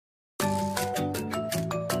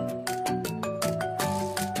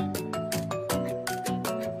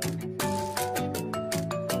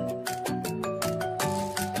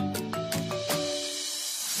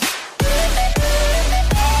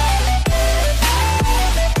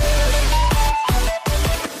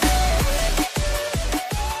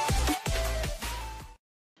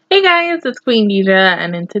Hey guys, it's Queendija,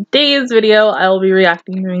 and in today's video, I will be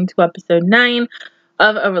reacting to episode 9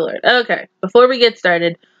 of Overlord. Okay, before we get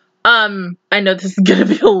started, I know this is gonna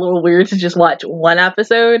be a little weird to just watch one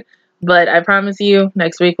episode, but I promise you,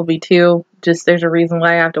 next week will be 2. Just there's a reason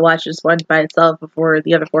why I have to watch this one by itself before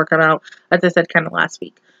the other 4 come out, as I said kind of last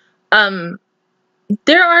week.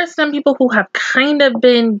 There are some people who have kind of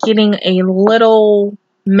been getting a little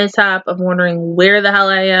mishap of wondering where the hell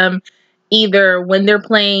I am, either when they're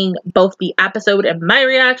playing both the episode and my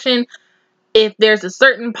reaction, if there's a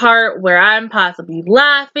certain part where I'm possibly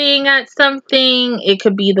laughing at something. It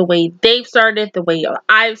could be the way they've started, the way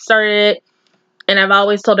I've started it, and I've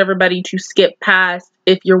always told everybody to skip past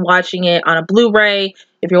if you're watching it on a Blu-ray,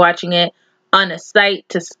 if you're watching it on a site,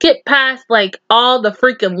 to skip past like all the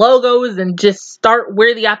freaking logos and just start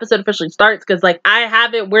where the episode officially starts, because like I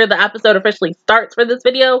have it where the episode officially starts for this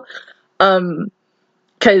video,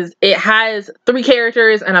 because it has 3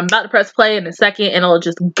 characters and I'm about to press play in a second and it'll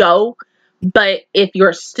just go. But if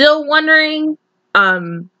you're still wondering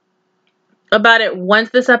about it,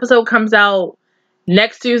 once this episode comes out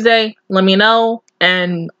next Tuesday, let me know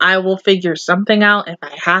and I will figure something out if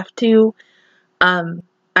I have to.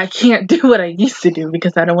 I can't do what I used to do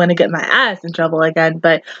because I don't want to get my ass in trouble again,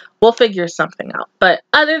 but we'll figure something out. But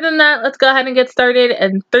other than that, let's go ahead and get started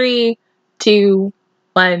in 3, 2,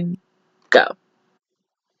 1, go.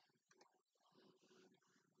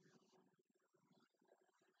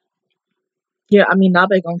 Yeah, I mean,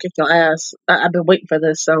 Nabe gonna kick your ass. I've been waiting for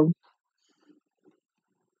this, so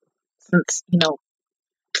since, you know,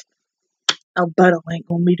 Alberto ain't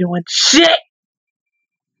gonna be doing shit.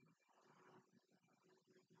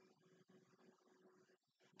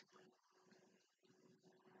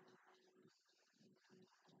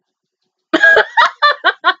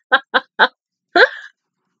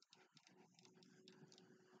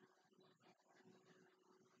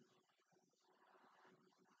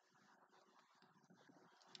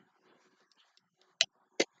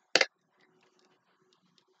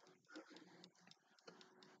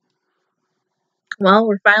 Well,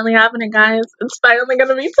 we're finally having it, guys. It's finally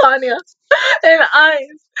gonna be Tanya and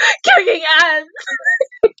Ice kicking ass.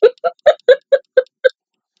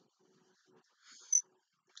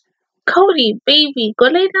 Cody, baby, go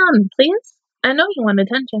lay down, please. I know you want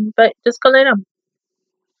attention, but just go lay down.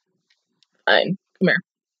 Fine, come here.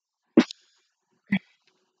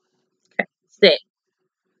 Okay, stay.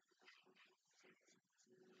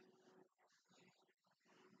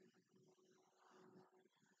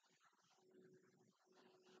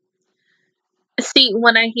 See,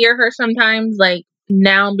 when I hear her sometimes, like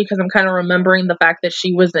now, because I'm kind of remembering the fact that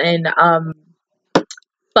she was in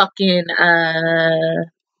fucking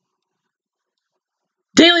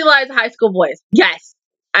Daily Lives of High School Boys. Yes,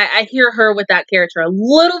 I hear her with that character a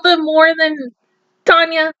little bit more than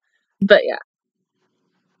Tanya, but yeah.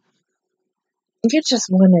 You just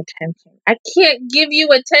want attention. I can't give you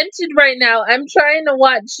attention right now. I'm trying to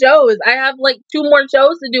watch shows. I have like 2 more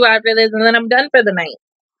shows to do after this, and then I'm done for the night.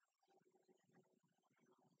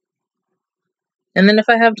 And then if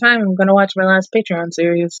I have time, I'm gonna watch my last Patreon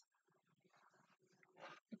series.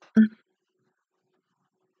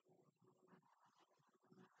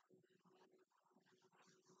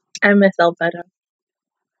 I miss Alberto.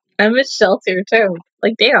 I miss Shelter too.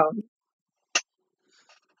 Like, damn.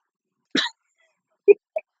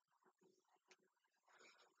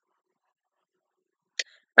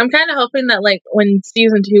 I'm kind of hoping that like when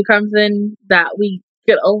season 2 comes in, that we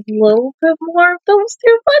get a little bit more of those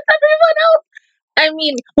 2, but everyone else. I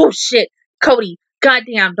mean, oh shit, Cody,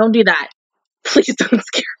 goddamn, don't do that. Please don't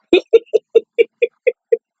scare me.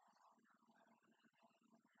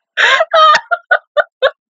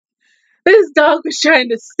 This dog was trying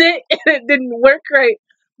to sit and it didn't work right.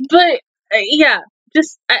 But yeah,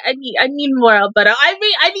 just I need more Alberto. I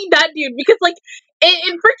need that dude, because like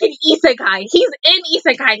in freaking Isekai, he's in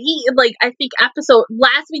Isekai. He like, I think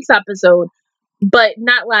last week's episode, but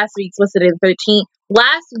not last week's. What's it in 13?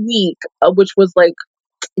 Last week, which was like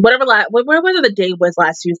whatever the day was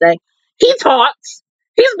last Tuesday. He talks.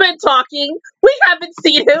 He's been talking. We haven't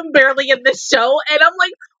seen him barely in this show, and I'm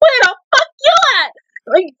like, where the fuck you at?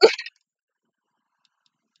 Like.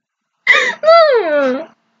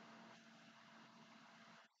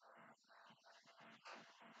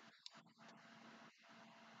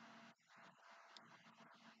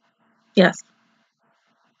 Yes.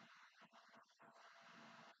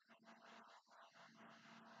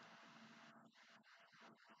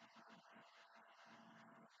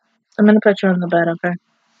 I'm gonna put you on the bed, okay?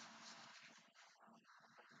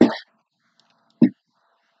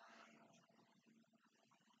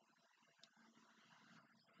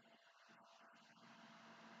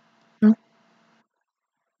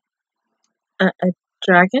 A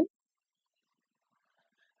dragon?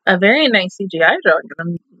 A very nice CGI dragon.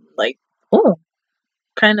 I'm like, oh,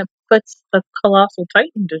 kind of puts the colossal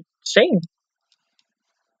titan to shame.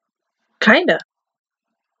 Kinda.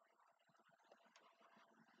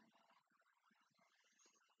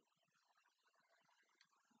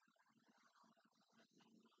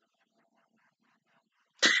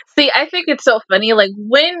 See, I think it's so funny, like,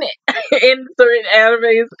 when in certain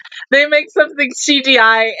animes, they make something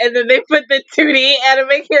CGI, and then they put the 2D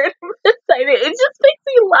anime character beside it. It just makes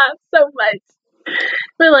me laugh so much.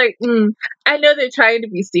 We're like, I know they're trying to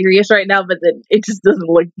be serious right now, but then it just doesn't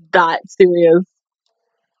look that serious.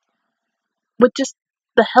 With just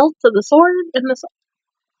the hilt of the sword and the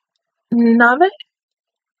Nave?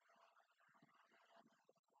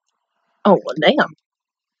 Oh, well, damn.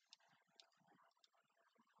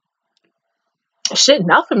 Shit,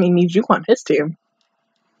 Naofumi needs you on his team.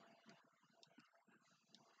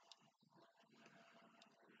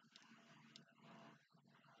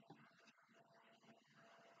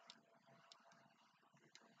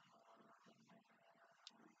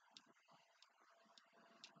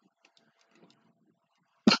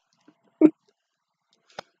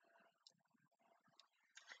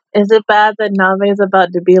 Is it bad that Nave is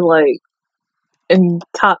about to be, like, in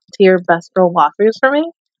top tier best girl walkers for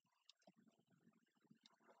me?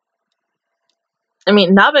 I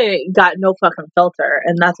mean, Nave got no fucking filter,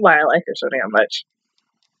 and that's why I like her so damn much.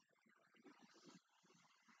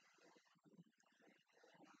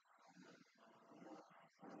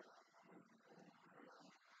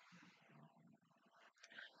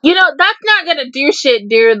 You know, that's not gonna do shit,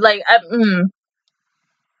 dude. Like,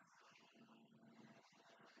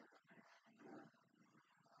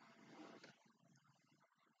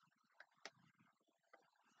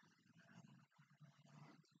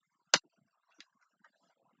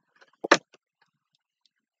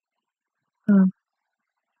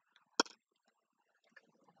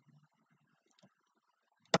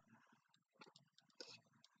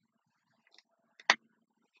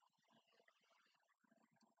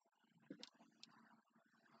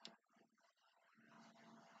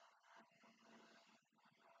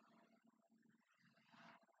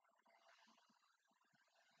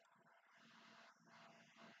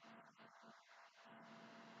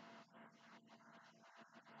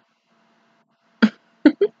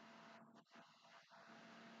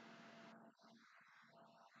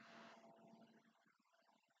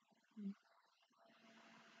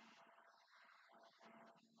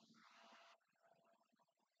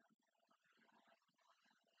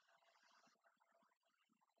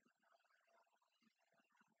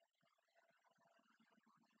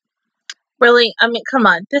 really? I mean, come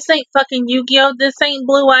on. This ain't fucking Yu-Gi-Oh! This ain't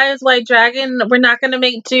Blue Eyes White Dragon. We're not gonna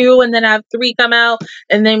make 2 and then have 3 come out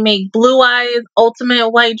and then make Blue Eyes Ultimate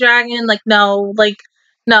White Dragon. Like, no. Like,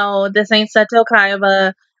 no. This ain't Seto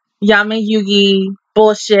Kaiba, Yame Yugi,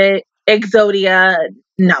 bullshit, Exodia.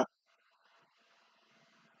 No.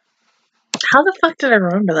 How the fuck did I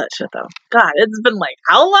remember that shit, though? God, it's been, like,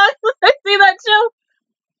 how long since I see that show?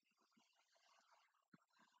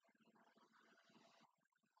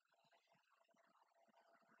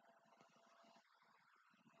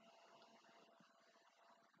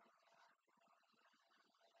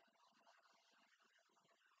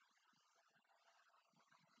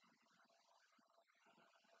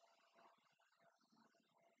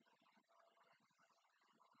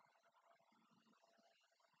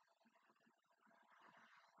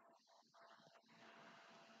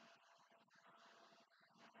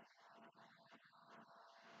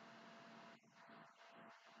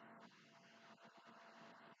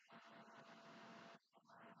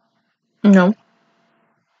 No.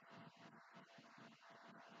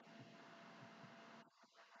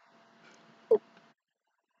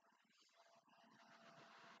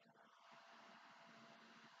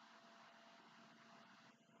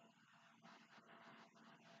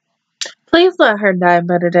 Please let her die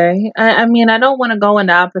by today. I mean, I don't want to go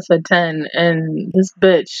into episode 10 and this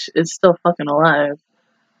bitch is still fucking alive.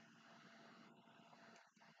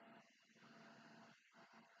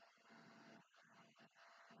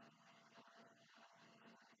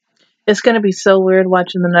 It's gonna be so weird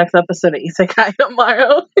watching the next episode of Isekai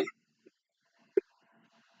tomorrow.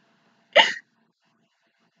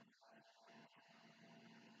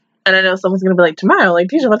 And I know someone's gonna be like, tomorrow? Like,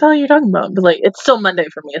 Tisha, what the hell are you talking about? But, like, it's still Monday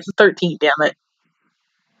for me. It's the 13th, damn it.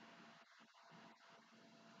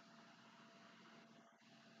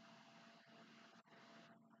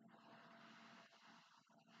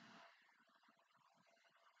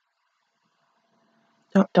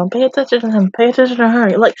 Don't pay attention to him. Pay attention to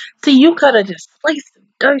her. Like, see, you gotta just slice and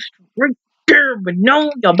dice right scared, but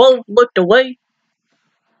no, y'all both looked away.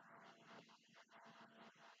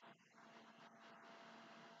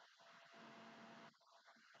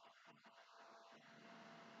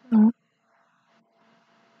 Oh,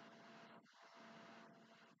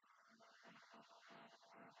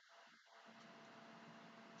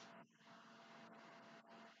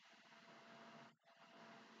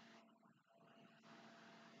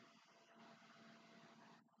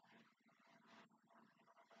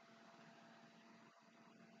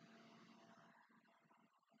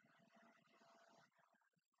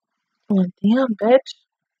 well, damn, bitch.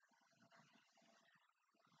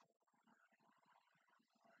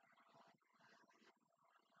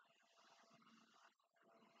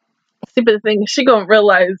 See, but the thing is, she gonna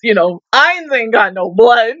realize, I ain't got no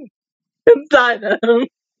blood inside of him.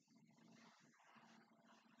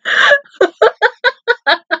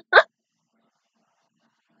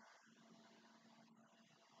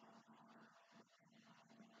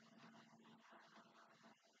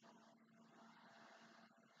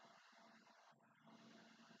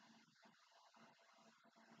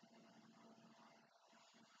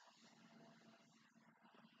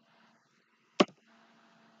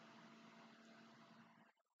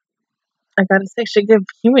 I gotta say, she give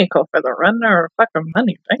Kimiko for the run her fucking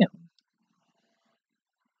money. Damn.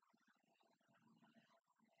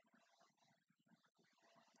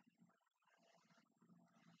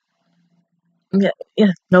 Yeah,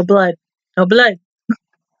 yeah, no blood. No blood.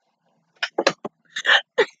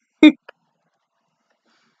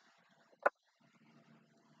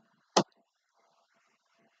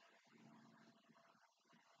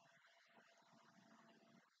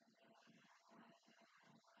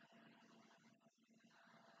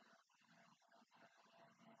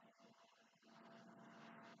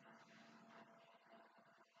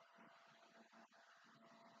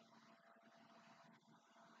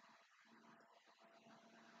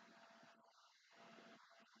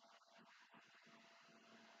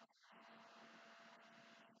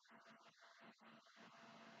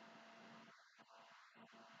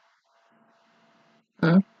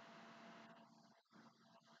 Mm.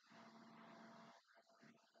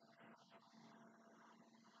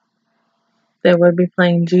 They would be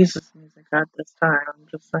playing Jesus music at this time. I'm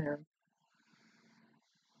just saying.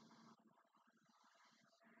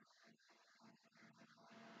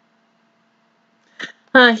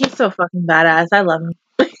 He's so fucking badass. I love him.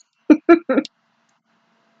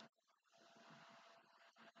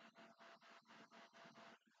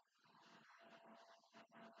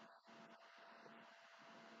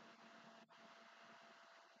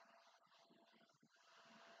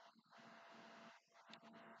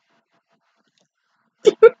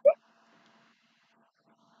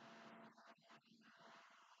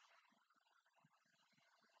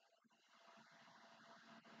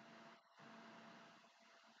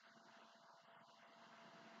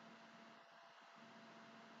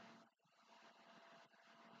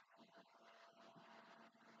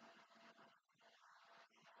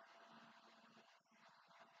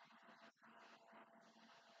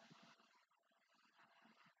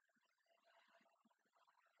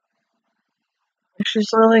 She's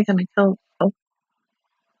really gonna kill. Oh,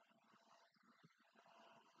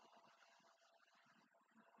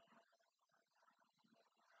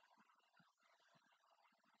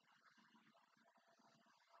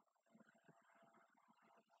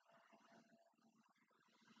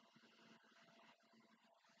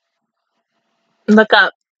 look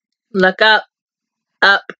up. Look up.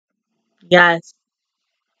 Up. Yes.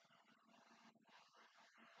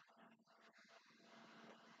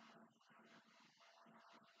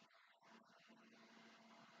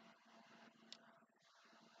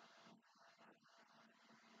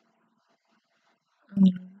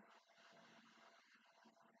 Mm.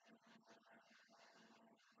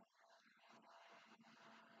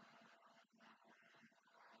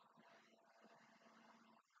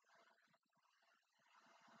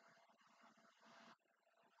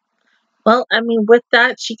 Well, I mean, with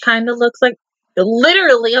that, she kind of looks like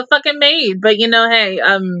literally a fucking maid. But hey,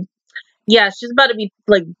 yeah, she's about to be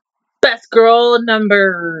like best girl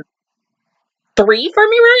number 3 for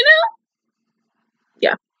me right now.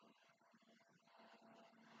 Yeah,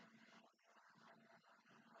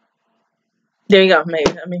 there you go, maid.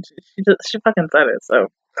 I mean, she fucking said it. So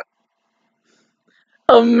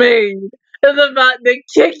a maid is about to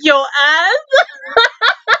kick your ass.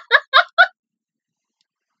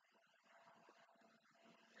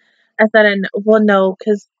 I said, well, no,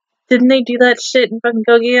 because didn't they do that shit in fucking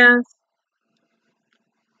Kogi ass?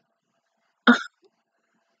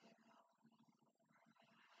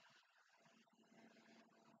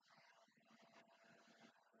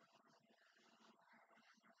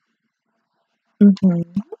 Mm-hmm.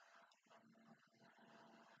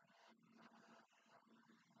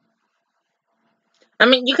 I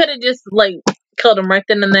mean, you could have just, like, killed him right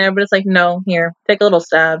then and there, but it's like, no, here, take a little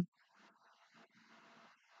stab.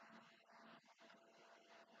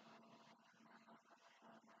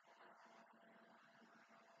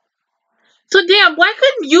 So, damn, why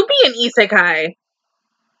couldn't you be an isekai?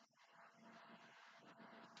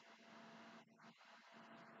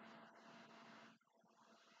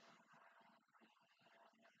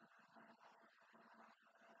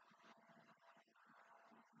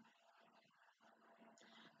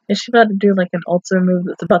 Is she about to do, like, an ultimate move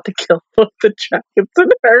that's about to kill both the dragons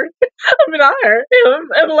and her? I mean, I hurt him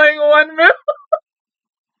in, like, one move.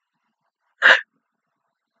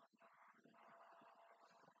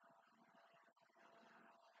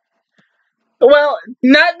 Well,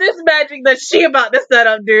 not this magic that she about to set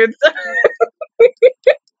up, dudes.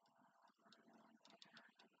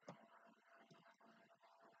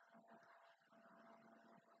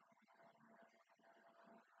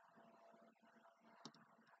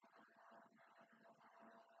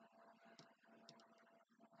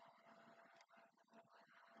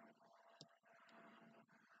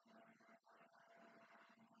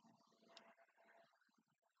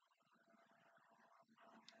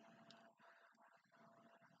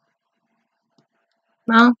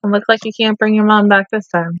 Well, it looks like you can't bring your mom back this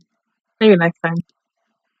time. Maybe next time.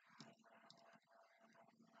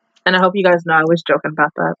 And I hope you guys know I was joking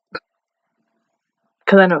about that.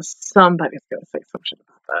 Because I know somebody's going to say some shit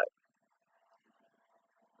about that.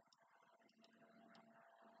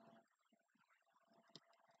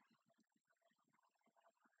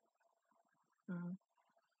 Mm.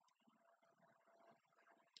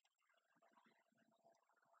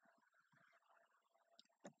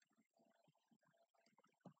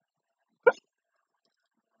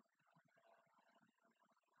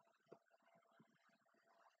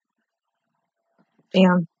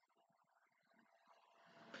 Damn.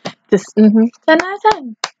 Just, 10 out of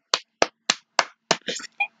 10.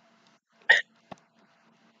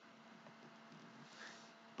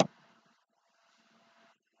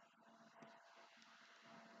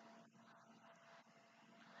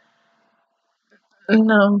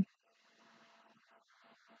 No.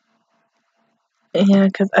 Yeah,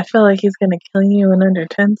 because I feel like he's going to kill you in under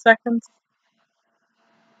 10 seconds.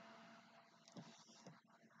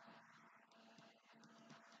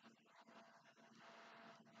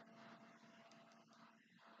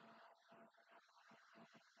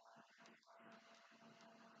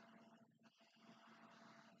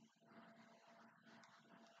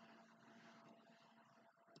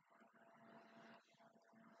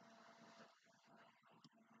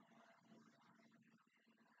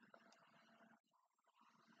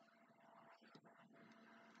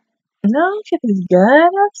 No, if he's good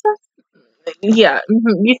or something. Yeah,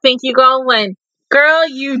 you think you gonna win. Girl,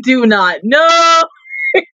 you do not. No!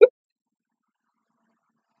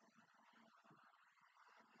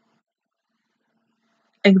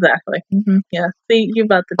 Exactly. Yeah. See, you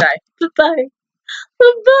about to die. Bye-bye.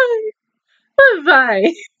 Bye-bye.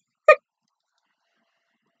 Bye-bye.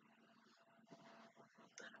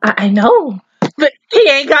 I know. But he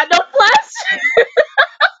ain't got no flesh.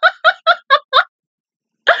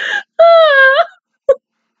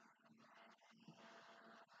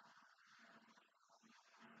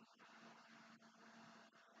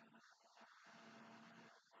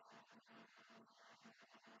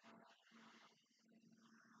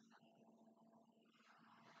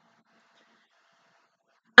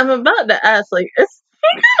 I'm about to ask, like, is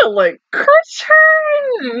he gonna, like, crush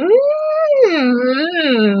her?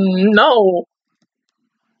 No.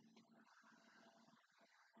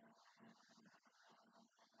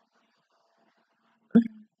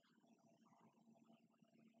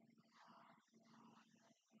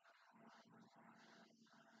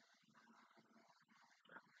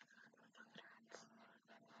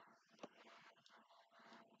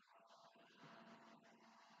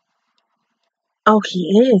 Oh,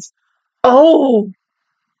 he is. Oh.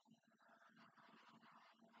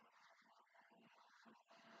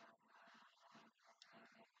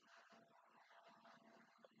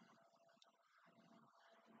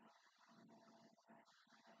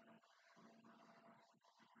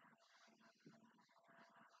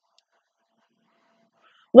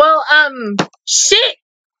 Well, shit.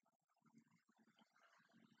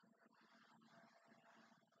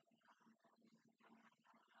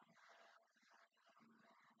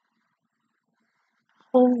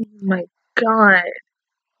 Oh my god.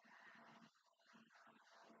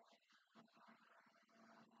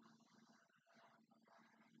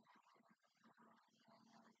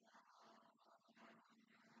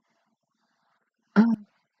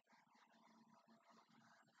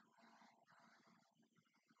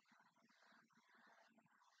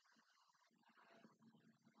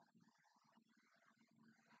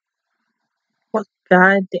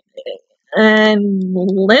 God damn it. And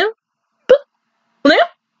limp? Limp?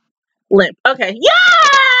 Limp. Okay.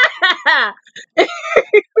 Yeah!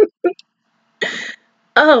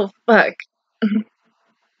 Oh, fuck.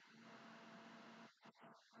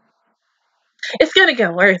 It's gonna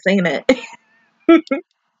get worse, ain't it?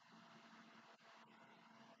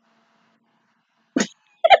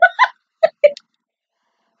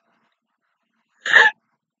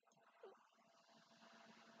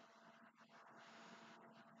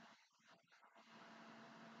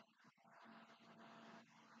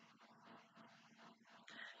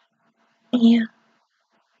 Yeah.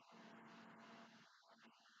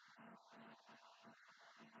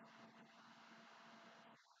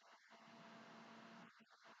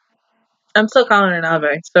 I'm still calling it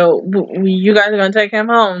Ave. So you guys are gonna take him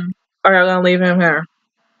home, or are you gonna leave him here?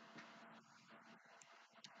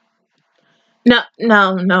 No,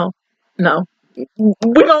 no, no, no.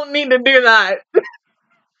 We don't need to do that.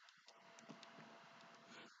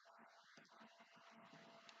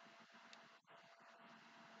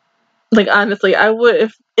 Like honestly, I would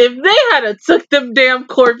if they had a took them damn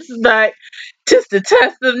corpses back just to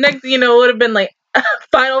test them. Next, thing you know, it would have been like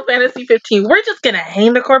Final Fantasy 15. We're just gonna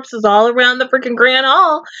hang the corpses all around the freaking Grand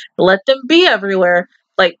Hall, let them be everywhere.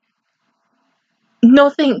 Like, no,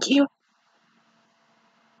 thank you.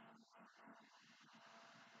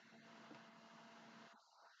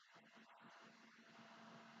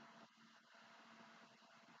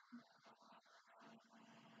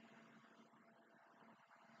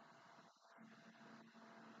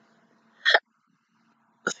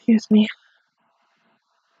 Excuse me.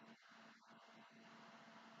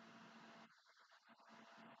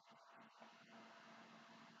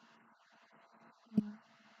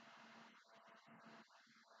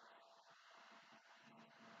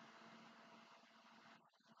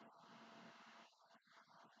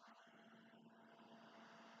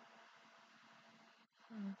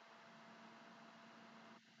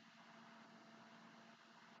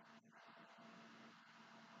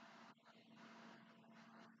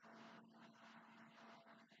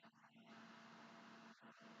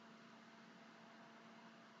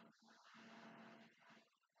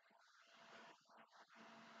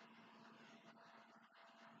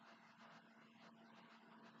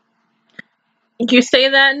 You say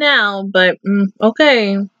that now, but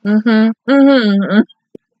okay. I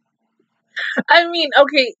mean,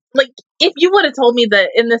 okay, like if you would have told me that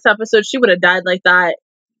in this episode she would have died like that,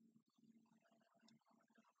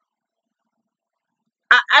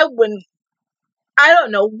 I wouldn't. I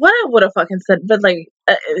don't know what I would have fucking said, but like,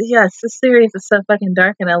 yes, this series is so fucking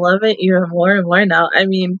dark, and I love it even more and more now. I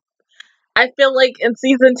mean, I feel like in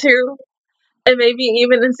season 2, and maybe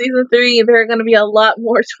even in season 3, there are going to be a lot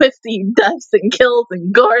more twisty deaths and kills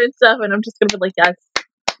and gore and stuff, and I'm just going to be like, yes,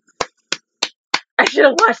 I should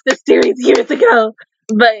have watched this series years ago.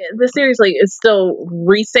 But the series like is still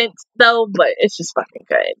recent though, but it's just fucking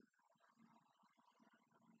good.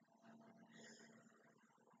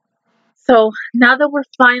 So now that we're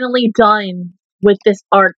finally done with this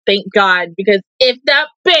arc, thank God, because if that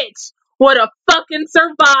bitch would have fucking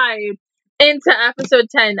survived into episode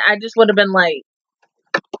 10, I just would have been like,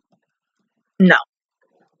 no.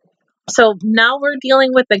 So now we're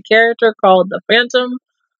dealing with a character called the Phantom,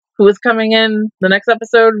 who is coming in the next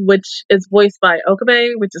episode, which is voiced by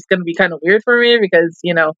Okabe, which is going to be kind of weird for me because,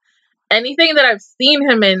 you know, anything that I've seen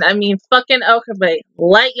him in, I mean, fucking Okabe,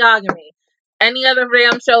 Light Yagami, any other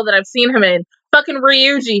damn show that I've seen him in, fucking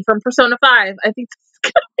Ryuji from Persona 5, I think this is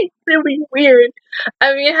gonna be really weird.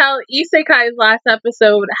 I mean, how Isekai's last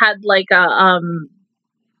episode had like a,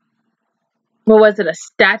 what was it, a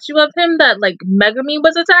statue of him that like Megami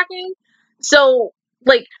was attacking? So,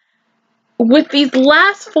 like, with these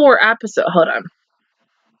last 4 episodes, hold on.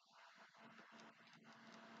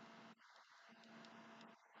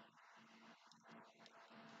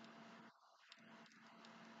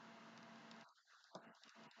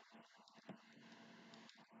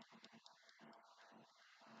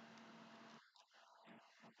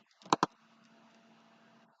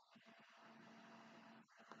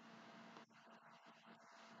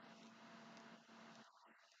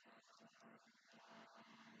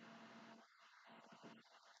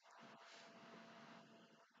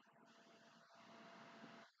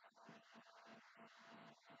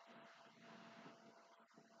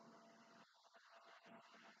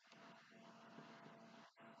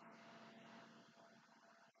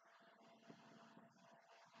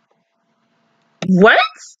 What?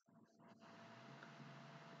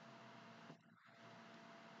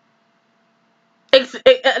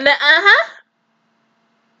 Uh-huh.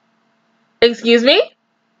 Excuse me?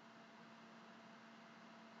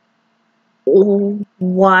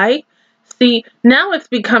 Why? See, now it's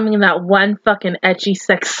becoming that one fucking ecchi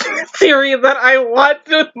sex series that I watched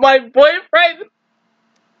with my boyfriend.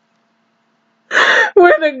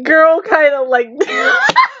 Where the girl kind of like...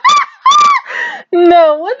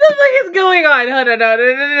 No, what the fuck is going on? Hold on,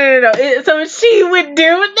 no. So she would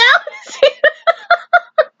do it now?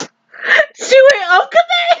 She went okay.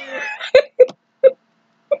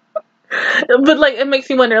 But like, it makes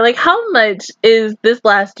me wonder, like, how much is this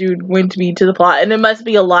last dude going to be to the plot? And it must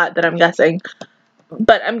be a lot that I'm guessing.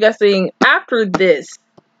 But I'm guessing after this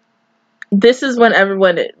is when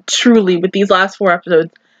everyone truly, with these last 4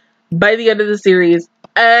 episodes, by the end of the series,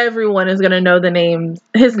 everyone is gonna know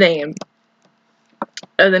his name.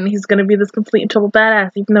 And then he's gonna be this complete and total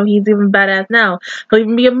badass, even though he's even badass now. He'll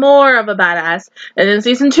even be more of a badass. And then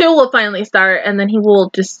season 2 will finally start, and then he will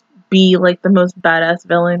just be like the most badass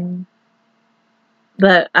villain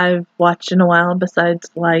that I've watched in a while, besides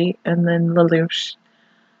Light and then Lelouch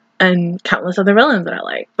and countless other villains that I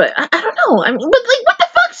like. But I don't know. I mean, but like, what the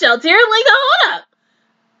fuck, Shelter? Like, hold up.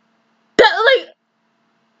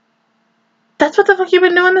 That's what the fuck you've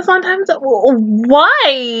been doing this long time? Why?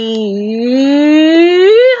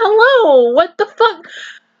 Hello? What the fuck?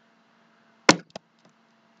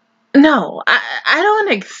 No, I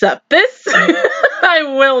don't accept this. I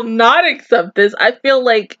will not accept this. I feel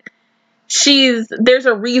like there's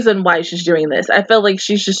a reason why she's doing this. I feel like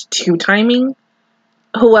she's just two-timing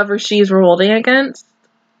whoever she's revolting against.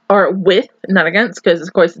 Or with, not against, because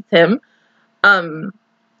of course it's him. And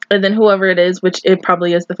then whoever it is, which it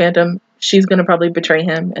probably is the Phantom, she's gonna probably betray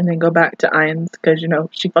him and then go back to Ainz, because, you know,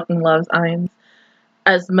 she fucking loves Ainz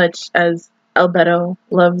as much as Albedo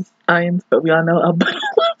loves Ainz, but we all know Albedo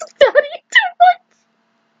loves Daddy too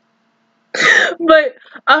much. But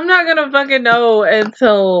I'm not gonna fucking know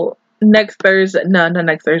until next Thursday. No, not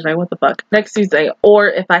next Thursday. What the fuck? Next Tuesday. Or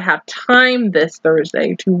if I have time this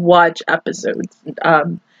Thursday to watch episodes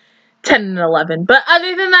 10 and 11. But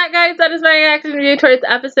other than that, guys, that is my reaction video towards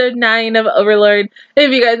episode 9 of Overlord.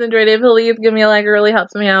 If you guys enjoyed it, please give me a like. It really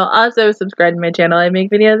helps me out. Also, subscribe to my channel. I make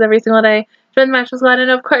videos every single day. Join the Match Squad. And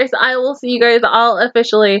of course, I will see you guys all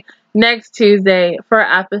officially next Tuesday for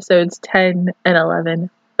episodes 10 and 11.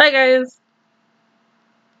 Bye, guys.